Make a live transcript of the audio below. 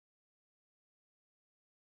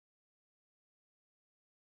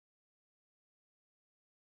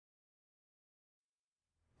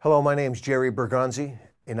Hello, my name's Jerry Bergonzi,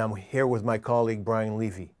 and I'm here with my colleague Brian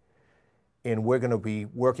Levy. And we're going to be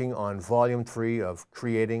working on Volume 3 of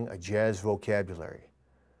Creating a Jazz Vocabulary.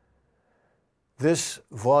 This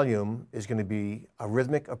volume is going to be a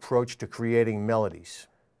rhythmic approach to creating melodies.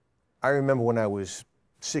 I remember when I was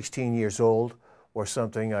 16 years old or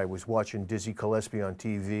something, I was watching Dizzy Gillespie on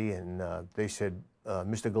TV, and they said,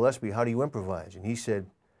 Mr. Gillespie, how do you improvise? And he said,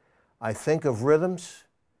 I think of rhythms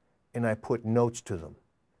and I put notes to them.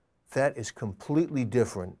 That is completely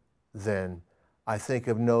different than I think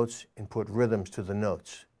of notes and put rhythms to the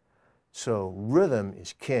notes. So rhythm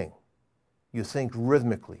is king. You think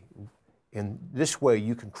rhythmically. In this way,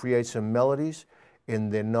 you can create some melodies,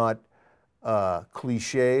 and they're not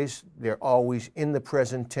cliches. They're always in the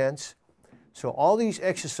present tense. So all these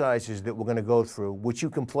exercises that we're going to go through, which you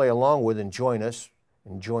can play along with and join us,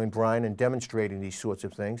 and join Brian in demonstrating these sorts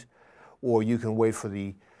of things, or you can wait for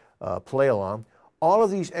the play along. All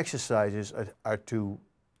of these exercises are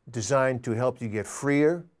designed to help you get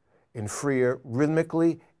freer and freer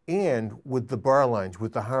rhythmically and with the bar lines,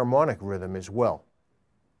 with the harmonic rhythm as well.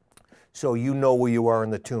 So you know where you are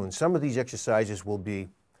in the tune. Some of these exercises will be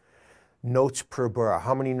notes per bar,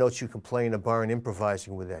 how many notes you can play in a bar and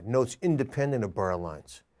improvising with that. Notes independent of bar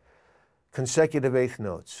lines. Consecutive eighth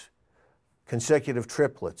notes, consecutive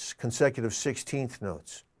triplets, consecutive 16th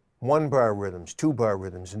notes, 1-bar rhythms, 2-bar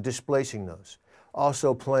rhythms, and displacing those.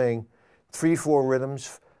 Also playing 3/4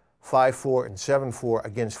 rhythms, 5/4 and 7/4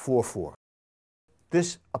 against 4/4.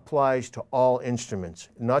 This applies to all instruments,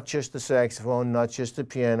 not just the saxophone, not just the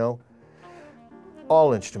piano,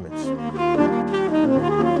 all instruments.